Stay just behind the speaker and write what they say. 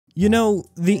You know,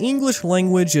 the English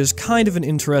language is kind of an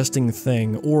interesting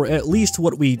thing, or at least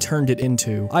what we turned it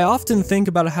into. I often think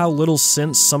about how little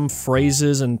sense some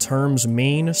phrases and terms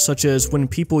mean, such as when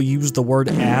people use the word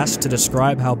ass to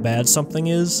describe how bad something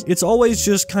is. It's always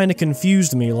just kinda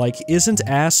confused me, like, isn't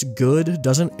ass good?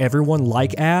 Doesn't everyone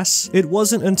like ass? It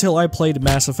wasn't until I played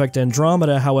Mass Effect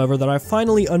Andromeda, however, that I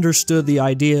finally understood the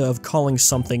idea of calling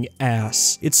something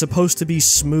ass. It's supposed to be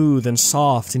smooth and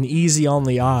soft and easy on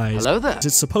the eyes. Hello there.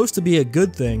 It's supposed to be a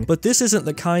good thing, but this isn't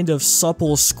the kind of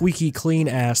supple, squeaky clean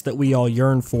ass that we all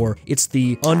yearn for. It's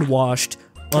the unwashed,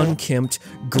 unkempt,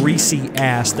 greasy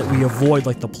ass that we avoid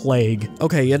like the plague.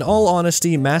 Okay, in all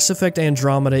honesty, Mass Effect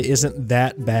Andromeda isn't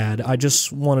that bad. I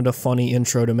just wanted a funny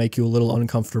intro to make you a little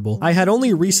uncomfortable. I had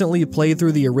only recently played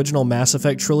through the original Mass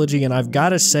Effect trilogy, and I've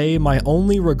gotta say, my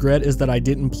only regret is that I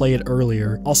didn't play it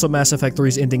earlier. Also, Mass Effect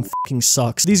 3's ending fucking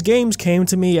sucks. These games came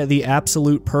to me at the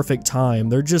absolute perfect time.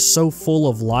 They're just so full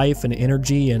of life and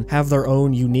energy and have their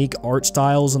own unique art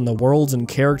styles, and the worlds and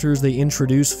characters they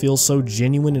introduce feel so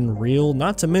genuine and real,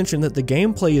 not to mention that the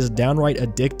gameplay is downright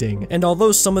addicting. And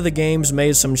although some of the games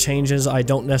made some changes I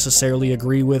don't necessarily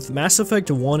agree with, Mass Effect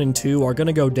 1 and 2 are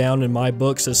gonna go down in my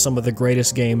books as some of the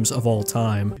greatest games of all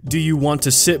time. Do you want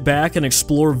to sit back and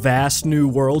explore vast new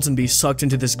worlds and be sucked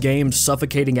into this game's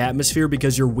suffocating atmosphere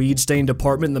because your weed-stained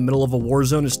apartment in the middle of a war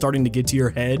zone is starting to get to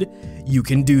your head? You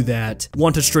can do that.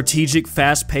 Want a strategic,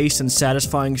 fast-paced, and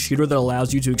satisfying shooter that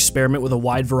allows you to experiment with a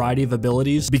wide variety of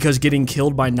abilities because getting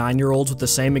killed by 9-year-olds with the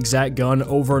same exact gun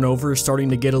over and over is starting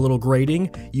to get a little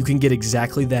grating? You can get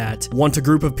exactly that. Want a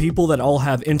group of people that all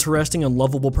have interesting and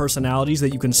lovable personalities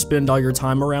that you can spend all your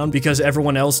time around because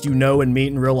everyone else you know and meet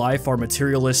in real life are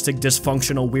materialistic,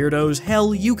 dysfunctional weirdos?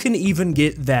 Hell, you can even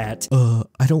get that.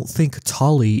 I don't think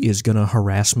Tali is gonna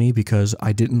harass me because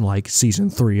I didn't like season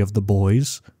 3 of The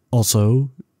Boys. Also,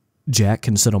 Jack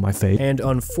can sit on my face. And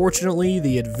unfortunately,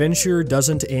 the adventure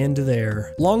doesn't end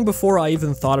there. Long before I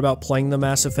even thought about playing the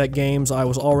Mass Effect games, I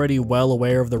was already well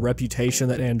aware of the reputation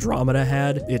that Andromeda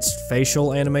had. Its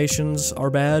facial animations are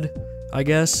bad, I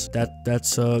guess.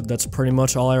 That's pretty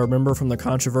much all I remember from the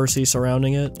controversy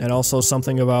surrounding it. And also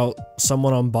something about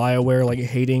someone on BioWare like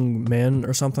hating men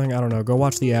or something. I don't know, go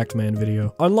watch the Act Man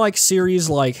video. Unlike series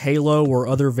like Halo or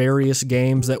other various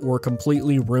games that were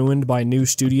completely ruined by new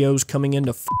studios coming in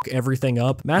to fuck everything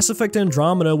up, Mass Effect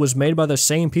Andromeda was made by the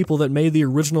same people that made the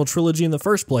original trilogy in the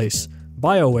first place,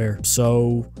 BioWare.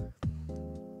 So,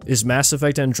 is Mass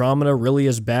Effect Andromeda really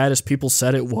as bad as people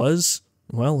said it was?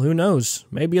 Well, who knows?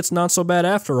 Maybe it's not so bad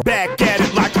after all. Back at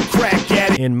it like a crack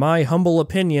at it. In my humble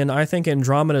opinion, I think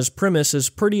Andromeda's premise is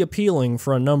pretty appealing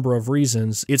for a number of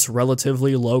reasons. It's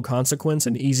relatively low consequence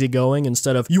and easygoing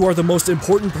instead of, you are the most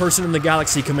important person in the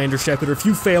galaxy, Commander Shepard. If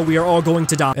you fail, we are all going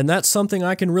to die. And that's something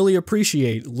I can really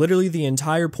appreciate. Literally, the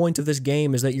entire point of this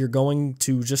game is that you're going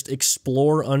to just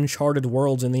explore uncharted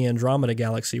worlds in the Andromeda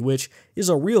galaxy, which is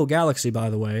a real galaxy, by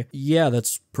the way. Yeah,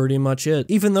 that's pretty much it.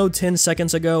 Even though 10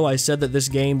 seconds ago I said that this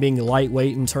game being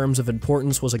lightweight in terms of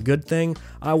importance was a good thing,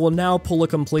 I will now pull a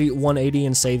complete 180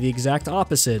 and say the exact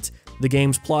opposite. The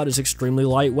game's plot is extremely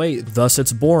lightweight, thus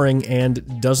it's boring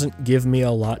and doesn't give me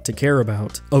a lot to care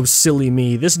about. Oh silly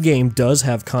me, this game does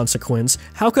have consequence.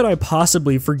 How could I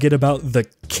possibly forget about the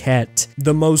Ket?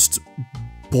 The most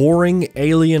boring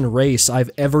alien race I've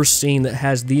ever seen that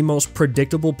has the most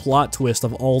predictable plot twist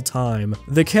of all time.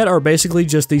 The Ket are basically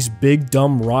just these big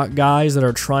dumb rock guys that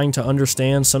are trying to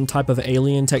understand some type of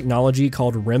alien technology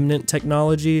called remnant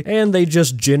technology, and they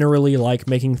just generally like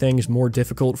making things more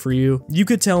difficult for you. You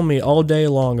could tell me all day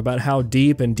long about how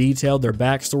deep and detailed their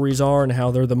backstories are and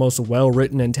how they're the most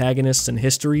well-written antagonists in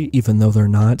history, even though they're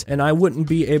not, and I wouldn't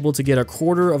be able to get a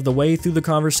quarter of the way through the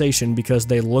conversation because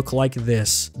they look like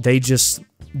this.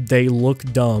 They look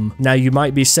dumb. Now you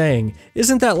might be saying,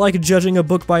 isn't that like judging a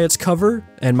book by its cover?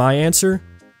 And my answer?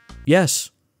 Yes.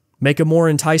 Make a more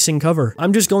enticing cover.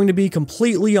 I'm just going to be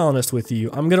completely honest with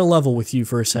you. I'm gonna level with you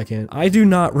for a second. I do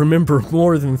not remember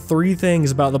more than 3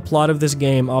 things about the plot of this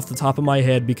game off the top of my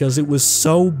head because it was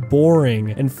so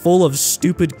boring and full of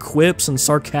stupid quips and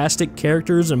sarcastic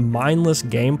characters and mindless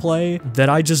gameplay that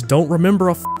I just don't remember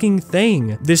a fucking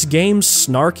thing. This game's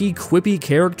snarky, quippy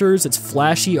characters, its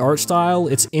flashy art style,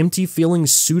 its empty-feeling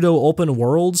pseudo-open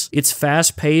worlds, its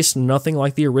fast-paced, nothing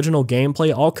like the original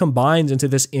gameplay all combines into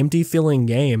this empty-feeling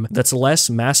game that's less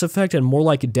Mass Effect and more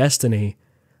like Destiny.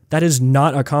 That is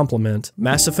not a compliment.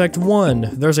 Mass Effect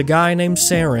 1, there's a guy named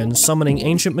Saren summoning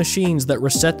ancient machines that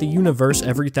reset the universe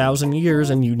every 1,000 years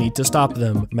and you need to stop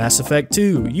them. Mass Effect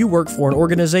 2, you work for an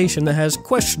organization that has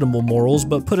questionable morals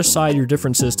but put aside your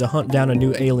differences to hunt down a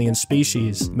new alien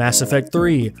species. Mass Effect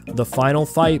 3, the final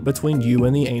fight between you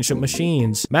and the ancient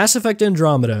machines. Mass Effect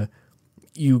Andromeda,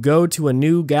 you go to a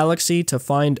new galaxy to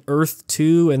find Earth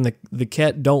 2 and the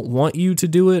Ket don't want you to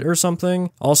do it or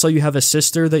something. Also, you have a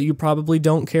sister that you probably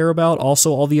don't care about.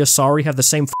 Also, all the Asari have the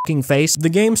same fucking face. The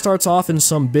game starts off in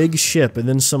some big ship and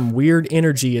then some weird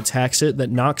energy attacks it that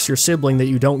knocks your sibling that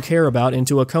you don't care about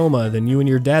into a coma. Then you and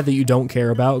your dad that you don't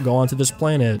care about go onto this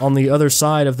planet. On the other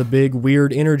side of the big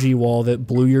weird energy wall that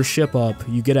blew your ship up,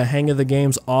 you get a hang of the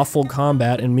game's awful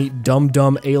combat and meet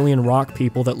dumb alien rock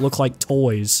people that look like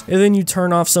toys. And then you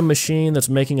turn off some machine that's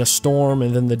making a storm,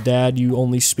 and then the dad you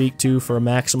only speak to for a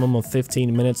maximum of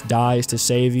 15 minutes dies to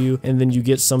save you, and then you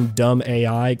get some dumb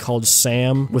AI called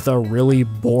Sam with a really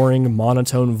boring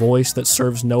monotone voice that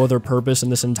serves no other purpose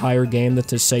in this entire game than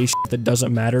to say shit that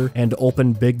doesn't matter and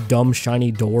open big dumb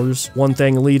shiny doors. One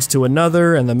thing leads to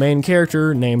another, and the main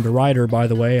character, named Ryder by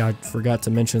the way, I forgot to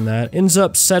mention that, ends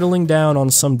up settling down on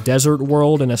some desert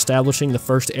world and establishing the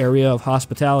first area of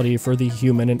hospitality for the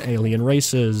human and alien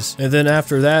races. And then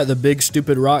after that, the big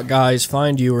stupid rock guys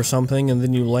find you or something, and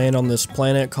then you land on this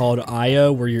planet called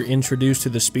Aya, where you're introduced to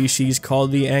the species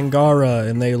called the Angara,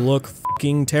 and they look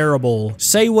fucking terrible.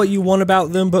 Say what you want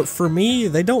about them, but for me,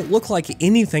 they don't look like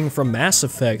anything from Mass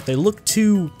Effect. They look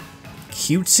too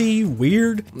cutesy,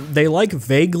 weird. They like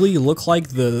vaguely look like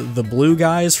the blue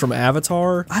guys from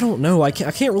Avatar. I don't know, I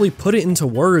can't really put it into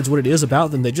words what it is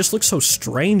about them. They just look so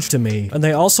strange to me. And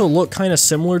they also look kind of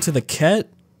similar to the Ket.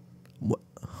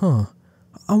 Huh.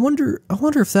 I wonder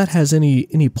if that has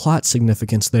any plot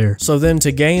significance there. So then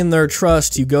to gain their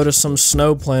trust, you go to some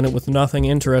snow planet with nothing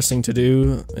interesting to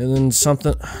do, and then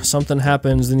something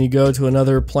happens, then you go to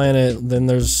another planet, then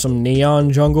there's some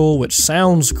neon jungle, which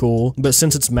sounds cool, but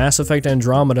since it's Mass Effect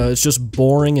Andromeda, it's just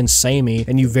boring and samey,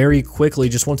 and you very quickly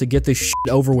just want to get this shit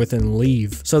over with and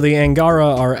leave. So the Angara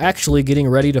are actually getting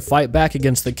ready to fight back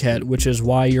against the Ket, which is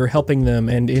why you're helping them,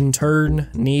 and in turn,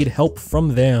 need help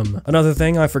from them. Another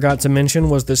thing I forgot to mention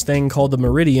was this thing called the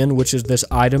Meridian, which is this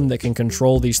item that can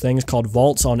control these things called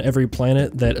vaults on every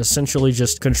planet that essentially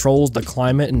just controls the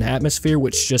climate and atmosphere,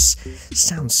 which just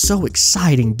sounds so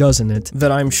exciting, doesn't it?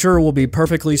 That I'm sure will be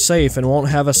perfectly safe and won't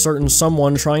have a certain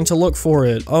someone trying to look for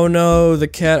it. Oh no, the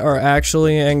Ket are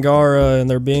actually Angara and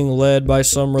they're being led by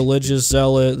some religious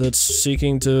zealot that's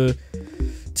seeking to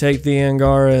take the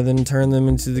Angara and then turn them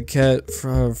into the Ket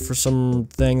for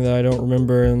something that I don't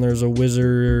remember, and there's a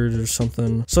wizard or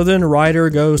something. So then Ryder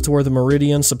goes to where the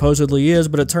Meridian supposedly is,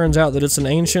 but it turns out that it's an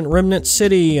ancient remnant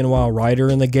city, and while Ryder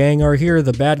and the gang are here,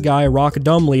 the bad guy Rock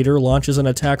Dumb Leader launches an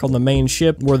attack on the main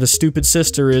ship where the stupid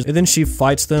sister is, and then she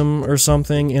fights them or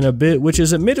something in a bit, which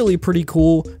is admittedly pretty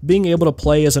cool, being able to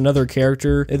play as another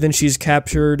character, and then she's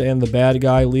captured and the bad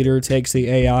guy leader takes the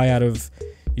AI out of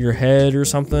your head or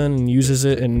something and uses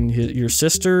it in your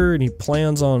sister, and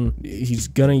he's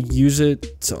gonna use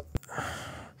it to...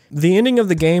 The ending of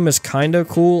the game is kinda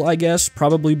cool, I guess,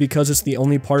 probably because it's the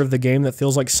only part of the game that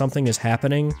feels like something is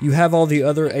happening. You have all the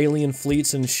other alien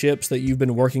fleets and ships that you've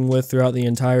been working with throughout the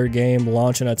entire game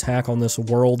launch an attack on this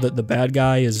world that the bad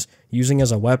guy is using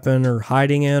as a weapon or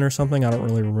hiding in or something. I don't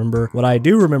really remember. What I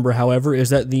do remember, however, is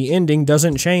that the ending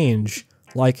doesn't change.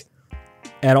 Like,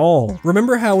 at all.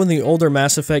 Remember how in the older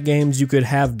Mass Effect games you could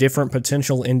have different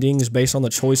potential endings based on the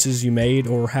choices you made,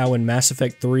 or how in Mass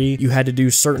Effect 3 you had to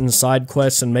do certain side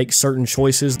quests and make certain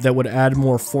choices that would add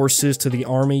more forces to the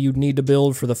army you'd need to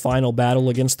build for the final battle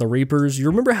against the Reapers? You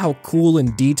remember how cool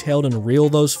and detailed and real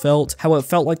those felt? How it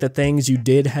felt like the things you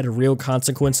did had real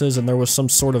consequences and there was some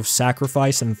sort of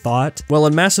sacrifice and thought? Well,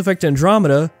 in Mass Effect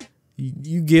Andromeda,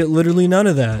 you get literally none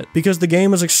of that. Because the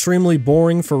game is extremely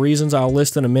boring for reasons I'll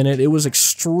list in a minute, it was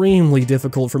extremely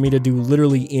difficult for me to do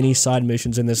literally any side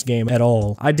missions in this game at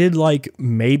all. I did like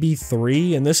maybe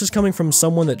 3, and this is coming from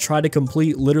someone that tried to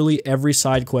complete literally every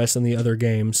side quest in the other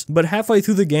games. But halfway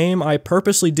through the game, I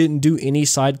purposely didn't do any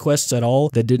side quests at all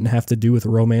that didn't have to do with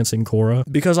romancing Cora,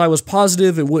 because I was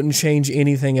positive it wouldn't change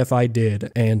anything if I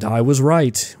did. And I was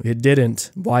right, it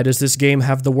didn't. Why does this game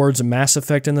have the words Mass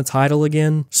Effect in the title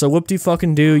again? So whoop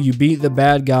whoop-de-fucking-do, you beat the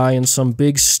bad guy in some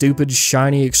big, stupid,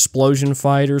 shiny explosion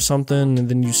fight or something, and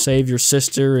then you save your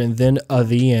sister, and then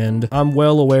the end. I'm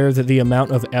well aware that the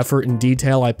amount of effort and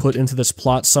detail I put into this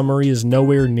plot summary is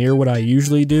nowhere near what I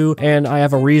usually do, and I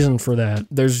have a reason for that.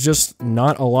 There's just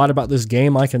not a lot about this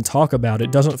game I can talk about.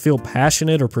 It doesn't feel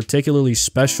passionate or particularly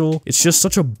special. It's just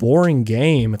such a boring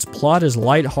game. Its plot is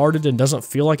lighthearted and doesn't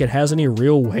feel like it has any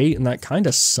real weight, and that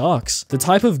kinda sucks. The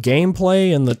type of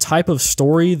gameplay and the type of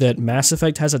story that Mass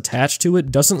Effect has attached to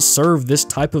it doesn't serve this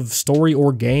type of story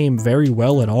or game very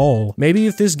well at all. Maybe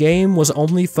if this game was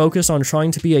only focused on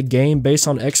trying to be a game based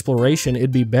on exploration,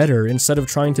 it'd be better, instead of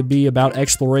trying to be about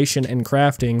exploration and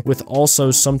crafting with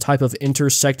also some type of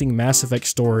intersecting Mass Effect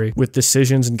story with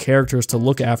decisions and characters to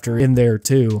look after in there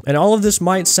too. And all of this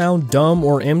might sound dumb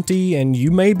or empty, and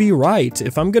you may be right.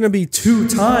 If I'm gonna be 2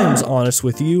 times honest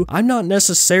with you, I'm not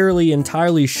necessarily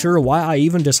entirely sure why I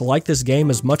even dislike this game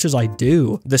as much as I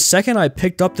do. The second I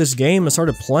picked up this game and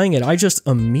started playing it, I just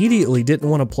immediately didn't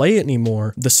want to play it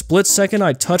anymore. The split second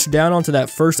I touched down onto that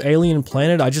first alien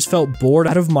planet, I just felt bored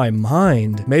out of my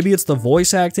mind. Maybe it's the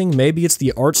voice acting, maybe it's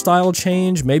the art style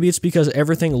change, maybe it's because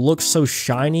everything looks so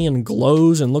shiny and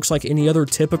glows and looks like any other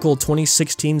typical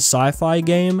 2016 sci-fi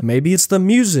game. Maybe it's the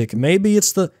music, maybe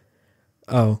it's the...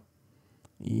 Oh.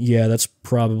 Yeah, that's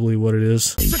probably what it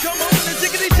is. So come on and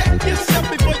tickety-check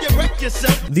yourself before you wreck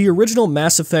yourself. The original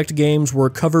Mass Effect games were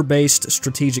cover-based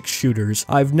strategic shooters.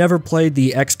 I've never played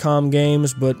the XCOM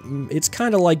games, but it's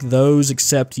kinda like those,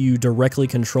 except you directly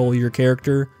control your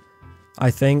character, I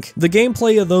think. The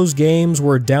gameplay of those games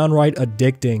were downright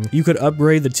addicting. You could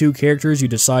upgrade the 2 characters you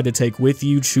decide to take with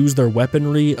you, choose their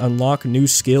weaponry, unlock new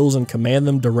skills, and command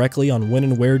them directly on when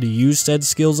and where to use said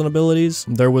skills and abilities.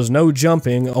 There was no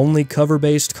jumping, only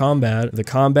cover-based combat. The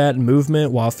combat and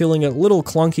movement, while feeling a little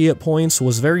clunky at points,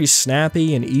 was very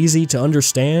snappy and easy to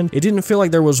understand. It didn't feel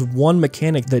like there was one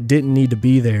mechanic that didn't need to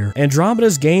be there.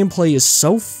 Andromeda's gameplay is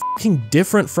so fucking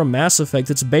different from Mass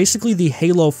Effect, it's basically the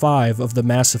Halo 5 of the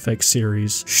Mass Effect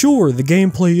series. Sure, the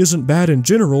gameplay isn't bad in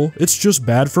general, it's just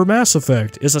bad for Mass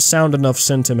Effect, is a sound enough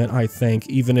sentiment, I think,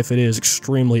 even if it is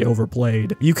extremely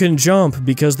overplayed. You can jump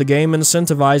because the game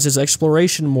incentivizes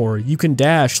exploration more. You can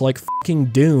dash like fucking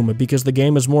Doom because the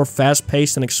game is more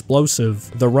fast-paced and explosive.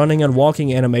 The running and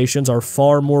walking animations are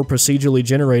far more procedurally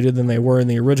generated than they were in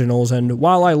the originals, and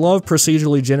while I love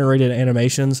procedurally generated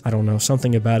animations, I don't know,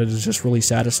 something about it is just really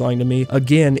satisfying to me.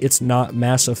 Again, it's not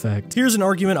Mass Effect. Here's an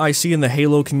argument I see in the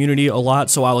Halo community a lot,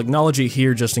 so I'll acknowledge it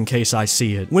here just in case I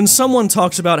see it. When someone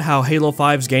talks about how Halo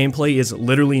 5's gameplay is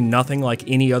literally nothing like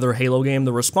any other Halo game,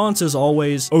 the response is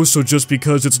always, "Oh, so just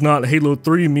because it's not Halo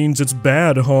 3 means it's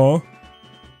bad, huh?"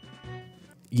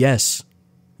 Yes.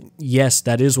 Yes,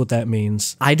 that is what that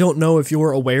means. I don't know if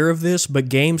you're aware of this, but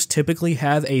games typically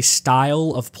have a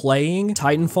style of playing.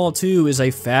 Titanfall 2 is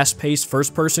a fast-paced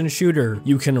first-person shooter.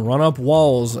 You can run up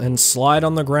walls and slide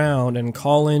on the ground and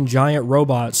call in giant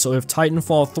robots, so if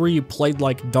Titanfall 3 played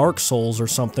like Dark Souls or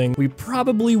something, we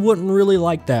probably wouldn't really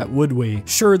like that, would we?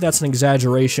 Sure, that's an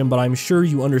exaggeration, but I'm sure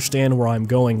you understand where I'm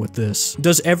going with this.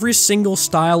 Does every single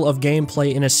style of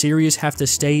gameplay in a series have to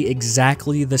stay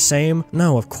exactly the same?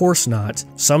 No, of course not.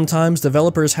 Sometimes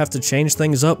developers have to change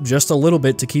things up just a little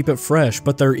bit to keep it fresh,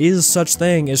 but there is such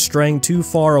thing as straying too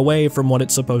far away from what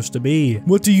it's supposed to be.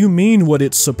 What do you mean what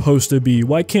it's supposed to be?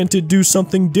 Why can't it do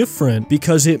something different?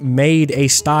 Because it made a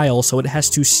style, so it has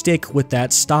to stick with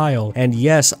that style. And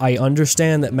yes, I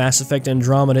understand that Mass Effect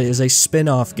Andromeda is a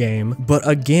spin-off game, but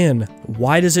again,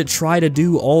 why does it try to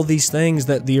do all these things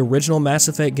that the original Mass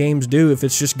Effect games do if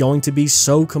it's just going to be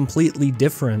so completely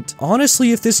different?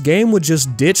 Honestly, if this game would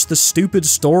just ditch the stupid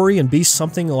story and be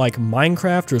something like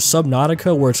Minecraft or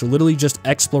Subnautica where it's literally just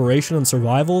exploration and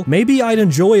survival, maybe I'd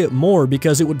enjoy it more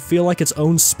because it would feel like its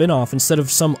own spin-off instead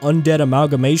of some undead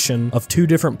amalgamation of 2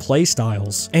 different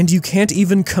playstyles. And you can't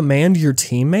even command your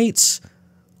teammates?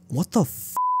 What the f?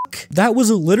 That was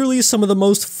literally some of the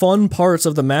most fun parts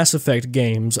of the Mass Effect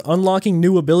games, unlocking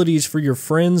new abilities for your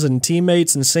friends and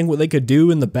teammates and seeing what they could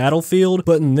do in the battlefield,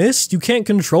 but in this, you can't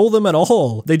control them at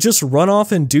all. They just run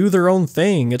off and do their own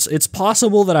thing. It's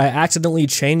possible that I accidentally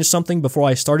changed something before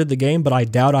I started the game, but I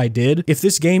doubt I did. If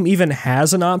this game even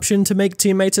has an option to make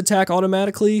teammates attack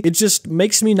automatically, it just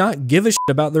makes me not give a shit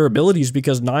about their abilities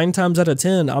because 9 times out of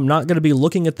 10, I'm not going to be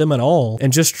looking at them at all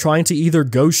and just trying to either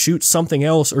go shoot something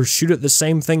else or shoot at the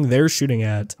same thing thing they're shooting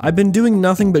at. I've been doing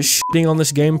nothing but shitting on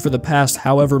this game for the past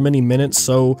however many minutes,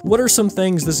 so what are some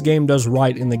things this game does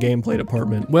right in the gameplay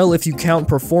department? Well, if you count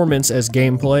performance as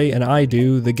gameplay, and I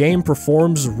do, the game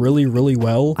performs really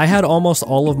well. I had almost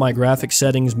all of my graphic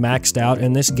settings maxed out,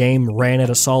 and this game ran at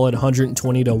a solid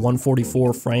 120 to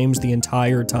 144 frames the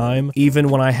entire time. Even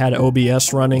when I had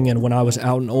OBS running and when I was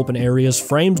out in open areas,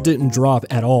 frames didn't drop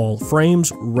at all.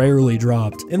 Frames rarely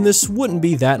dropped. And this wouldn't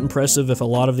be that impressive if a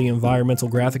lot of the environmental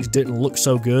graphics didn't look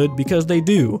so good, because they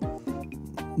do.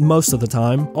 Most of the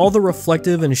time. All the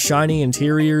reflective and shiny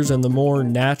interiors and the more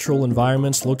natural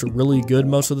environments looked really good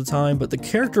most of the time, but the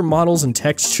character models and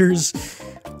textures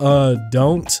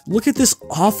don't. Look at this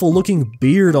awful looking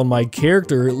beard on my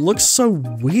character. It looks so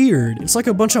weird. It's like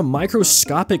a bunch of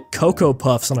microscopic Cocoa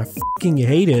Puffs and I fucking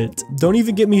hate it. Don't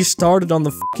even get me started on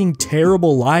the fucking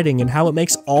terrible lighting and how it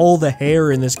makes all the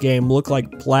hair in this game look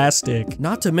like plastic.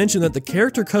 Not to mention that the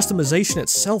character customization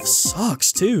itself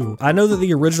sucks too. I know that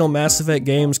the original Mass Effect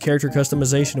game's character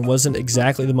customization wasn't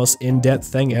exactly the most in-depth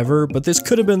thing ever, but this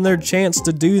could have been their chance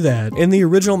to do that. In the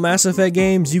original Mass Effect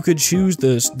games, you could choose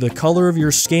the color of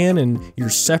your skin and your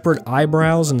separate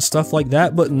eyebrows and stuff like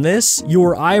that, but in this,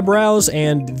 your eyebrows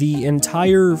and the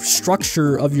entire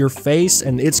structure of your face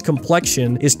and its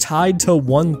complexion is tied to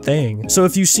one thing. So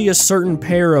if you see a certain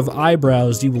pair of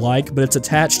eyebrows you like, but it's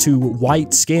attached to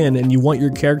white skin and you want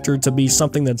your character to be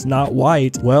something that's not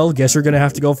white, well, guess you're gonna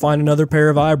have to go find another pair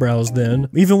of eyebrows then.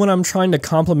 Even when I'm trying to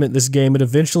compliment this game, it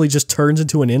eventually just turns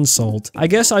into an insult. I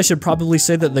guess I should probably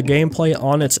say that the gameplay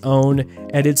on its own,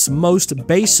 at its most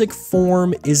basic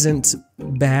form, isn't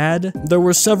bad. There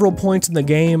were several points in the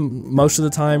game, most of the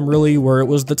time really, where it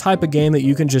was the type of game that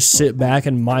you can just sit back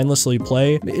and mindlessly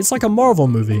play. It's like a Marvel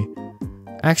movie.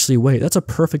 Actually, wait, that's a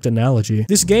perfect analogy.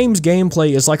 This game's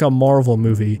gameplay is like a Marvel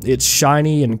movie. It's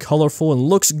shiny and colorful and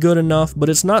looks good enough, but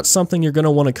it's not something you're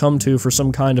gonna want to come to for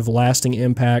some kind of lasting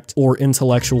impact or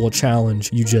intellectual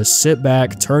challenge. You just sit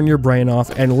back, turn your brain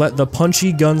off, and let the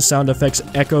punchy gun sound effects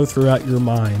echo throughout your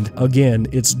mind. Again,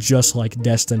 it's just like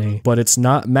Destiny. But it's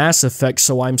not Mass Effect,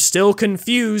 so I'm still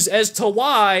confused as to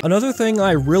why. Another thing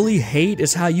I really hate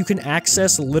is how you can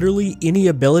access literally any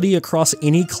ability across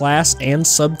any class and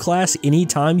subclass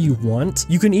anytime you want.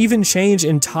 You can even change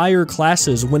entire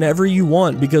classes whenever you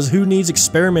want, because who needs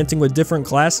experimenting with different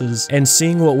classes and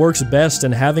seeing what works best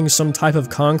and having some type of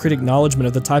concrete acknowledgement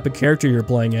of the type of character you're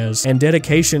playing as and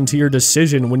dedication to your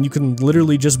decision when you can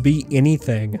literally just be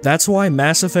anything. That's why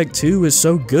Mass Effect 2 is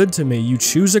so good to me. You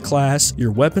choose a class,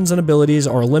 your weapons and abilities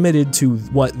are limited to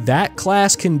what that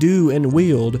class can do and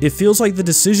wield. It feels like the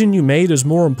decision you made is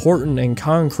more important and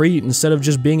concrete instead of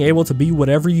just being able to be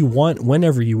whatever you want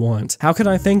whenever you want. How can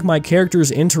I think my character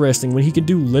is interesting when he can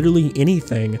do literally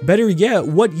anything? Better yet,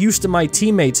 what use do my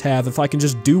teammates have if I can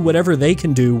just do whatever they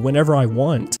can do whenever I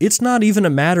want? It's not even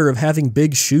a matter of having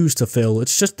big shoes to fill,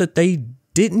 it's just that they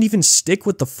didn't even stick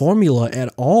with the formula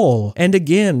at all. And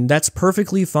again, that's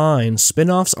perfectly fine.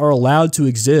 Spin-offs are allowed to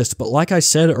exist, but like I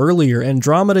said earlier,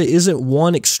 Andromeda isn't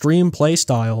one extreme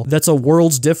playstyle that's a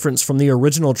world's difference from the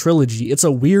original trilogy. It's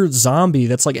a weird zombie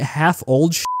that's like half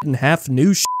old shit and half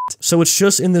new shit. So it's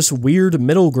just in this weird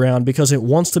middle ground because it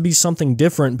wants to be something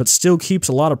different but still keeps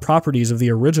a lot of properties of the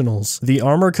originals. The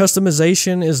armor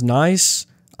customization is nice,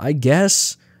 I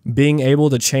guess. Being able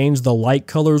to change the light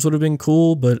colors would have been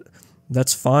cool, but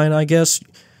that's fine, I guess.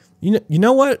 You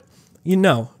know what?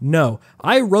 No.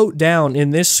 I wrote down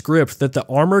in this script that the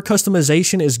armor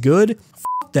customization is good.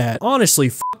 F that. Honestly,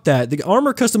 f that. The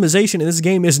armor customization in this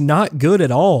game is not good at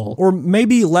all. Or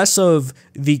maybe less of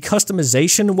the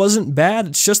customization wasn't bad,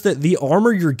 it's just that the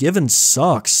armor you're given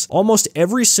sucks. Almost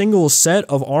every single set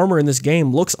of armor in this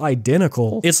game looks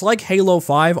identical. It's like Halo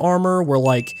 5 armor, where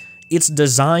like, its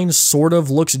design sort of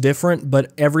looks different,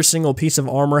 but every single piece of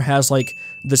armor has like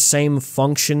the same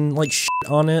function like shit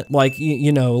on it. Like,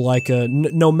 you know, like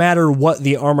no matter what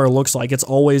the armor looks like, it's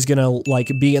always gonna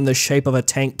like be in the shape of a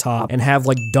tank top and have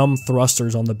like dumb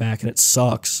thrusters on the back, and it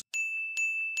sucks.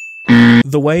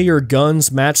 The way your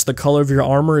guns match the color of your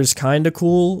armor is kinda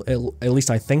cool, at least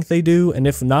I think they do, and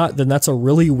if not, then that's a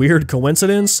really weird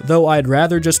coincidence, though I'd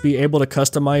rather just be able to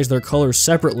customize their colors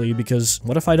separately, because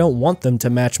what if I don't want them to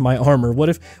match my armor? What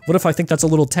if I think that's a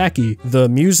little tacky? The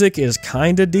music is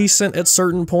kinda decent at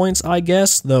certain points, I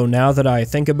guess, though now that I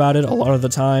think about it, a lot of the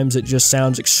times it just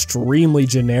sounds extremely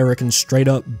generic and straight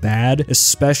up bad,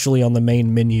 especially on the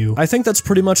main menu. I think that's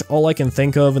pretty much all I can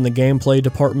think of in the gameplay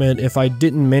department. If I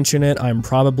didn't mention it, I'm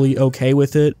probably okay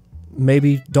with it.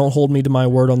 Maybe don't hold me to my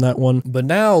word on that one. But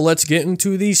now let's get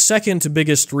into the second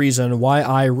biggest reason why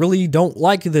I really don't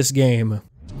like this game.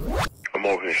 I'm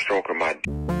over here stroking my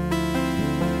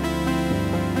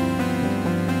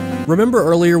Remember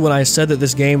earlier when I said that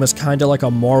this game is kinda like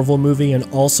a Marvel movie and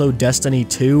also Destiny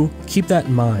 2? Keep that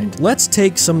in mind. Let's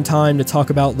take some time to talk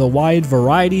about the wide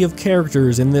variety of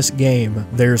characters in this game.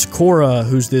 There's Cora,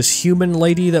 who's this human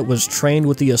lady that was trained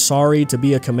with the Asari to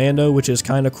be a commando, which is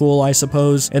kinda cool, I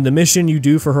suppose, and the mission you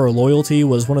do for her loyalty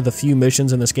was one of the few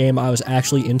missions in this game I was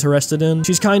actually interested in.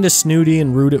 She's kinda snooty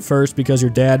and rude at first because your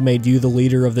dad made you the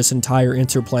leader of this entire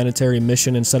interplanetary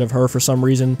mission instead of her for some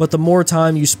reason, but the more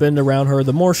time you spend around her,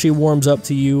 the more she warms up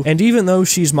to you, and even though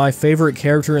she's my favorite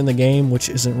character in the game, which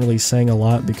isn't really saying a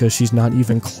lot because she's not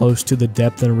even close to the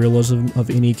depth and realism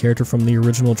of any character from the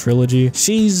original trilogy,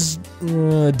 she's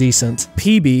decent.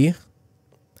 PB,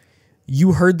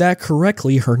 you heard that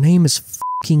correctly, her name is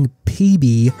fucking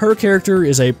PB. Her character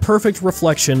is a perfect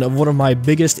reflection of one of my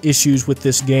biggest issues with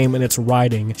this game, and it's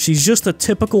writing. She's just a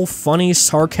typical funny,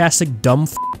 sarcastic, dumb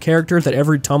character that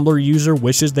every Tumblr user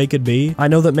wishes they could be. I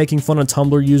know that making fun of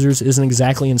Tumblr users isn't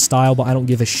exactly in style, but I don't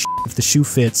give a shit if the shoe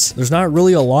fits. There's not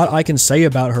really a lot I can say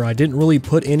about her. I didn't really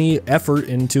put any effort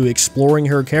into exploring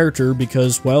her character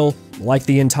because, well, like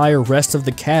the entire rest of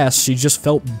the cast, she just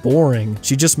felt boring.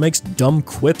 She just makes dumb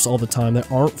quips all the time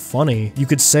that aren't funny. You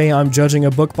could say I'm judging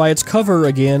a book by its cover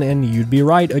again, and you'd be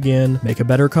right again. Make a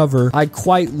better cover. I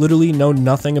quite literally know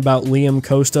nothing about Liam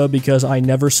Costa because I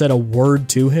never said a word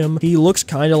to him. He looks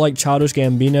kinda like Childish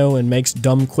Gambino and makes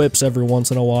dumb quips every once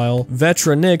in a while.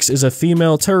 Vetra Nyx is a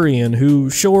female Turian who,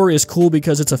 sure, is cool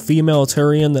because it's a female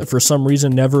Turian that for some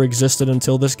reason never existed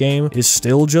until this game, is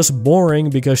still just boring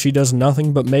because she does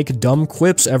nothing but make dumb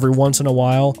quips every once in a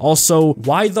while. Also,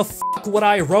 why the fuck would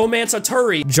I romance a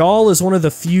Turi? Jaal is one of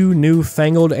the few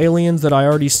newfangled aliens that I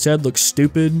already said looks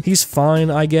stupid. He's fine,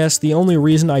 I guess. The only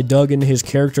reason I dug into his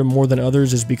character more than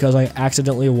others is because I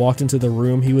accidentally walked into the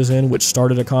room he was in, which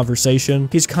started a conversation.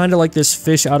 He's kinda like this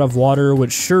fish out of water,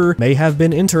 which sure, may have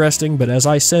been interesting, but as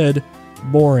I said,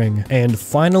 boring. And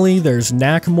finally, there's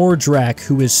Nakmor Drak,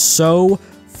 who is so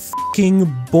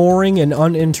fucking boring and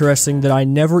uninteresting that I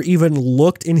never even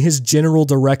looked in his general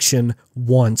direction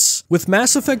once. With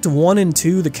Mass Effect 1 and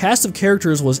 2, the cast of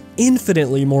characters was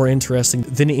infinitely more interesting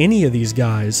than any of these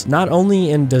guys. Not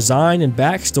only in design and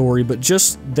backstory, but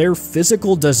just their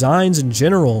physical designs in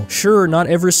general. Sure, not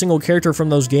every single character from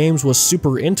those games was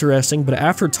super interesting, but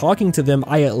after talking to them,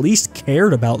 I at least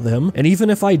cared about them. And even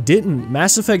if I didn't,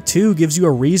 Mass Effect 2 gives you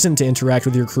a reason to interact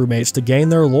with your crewmates to gain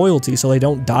their loyalty so they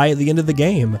don't die at the end of the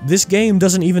game. This game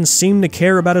doesn't even seem to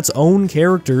care about its own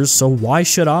characters, so why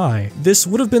should I? This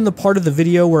would have been the part of the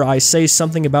video where I say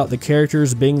something about the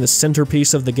characters being the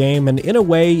centerpiece of the game, and in a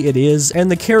way it is, and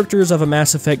the characters of a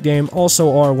Mass Effect game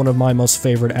also are one of my most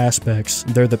favorite aspects.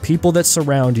 They're the people that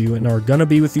surround you and are gonna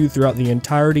be with you throughout the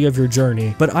entirety of your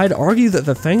journey. But I'd argue that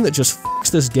the thing that just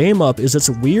fucks this game up is its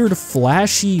weird,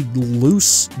 flashy,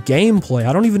 loose gameplay.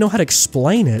 I don't even know how to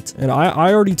explain it. And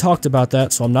I already talked about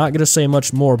that, so I'm not gonna say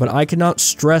much more, but I cannot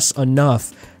stress enough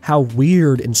how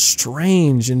weird and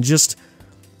strange and just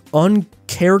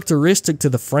uncharacteristic to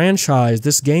the franchise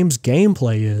this game's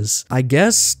gameplay is. I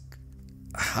guess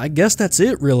that's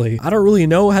it, really. I don't really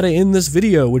know how to end this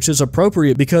video, which is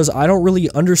appropriate because I don't really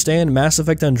understand Mass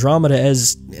Effect Andromeda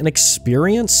as an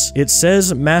experience. It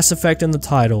says Mass Effect in the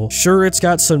title. Sure, it's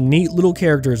got some neat little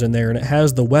characters in there, and it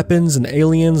has the weapons and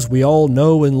aliens we all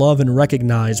know and love and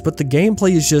recognize, but the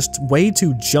gameplay is just way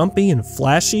too jumpy and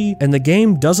flashy, and the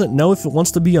game doesn't know if it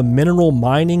wants to be a mineral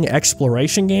mining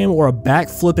exploration game or a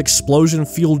backflip explosion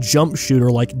field jump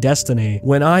shooter like Destiny.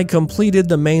 When I completed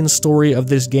the main story of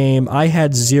this game, I had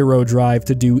zero drive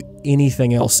to do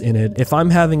anything else in it. If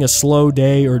I'm having a slow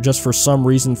day or just for some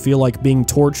reason feel like being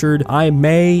tortured, I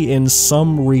may, in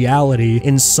some reality,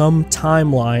 in some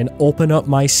timeline, open up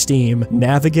my Steam,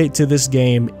 navigate to this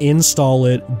game, install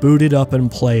it, boot it up, and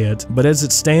play it. But as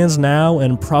it stands now,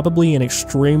 and probably an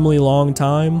extremely long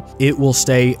time, it will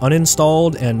stay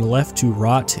uninstalled and left to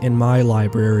rot in my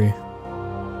library.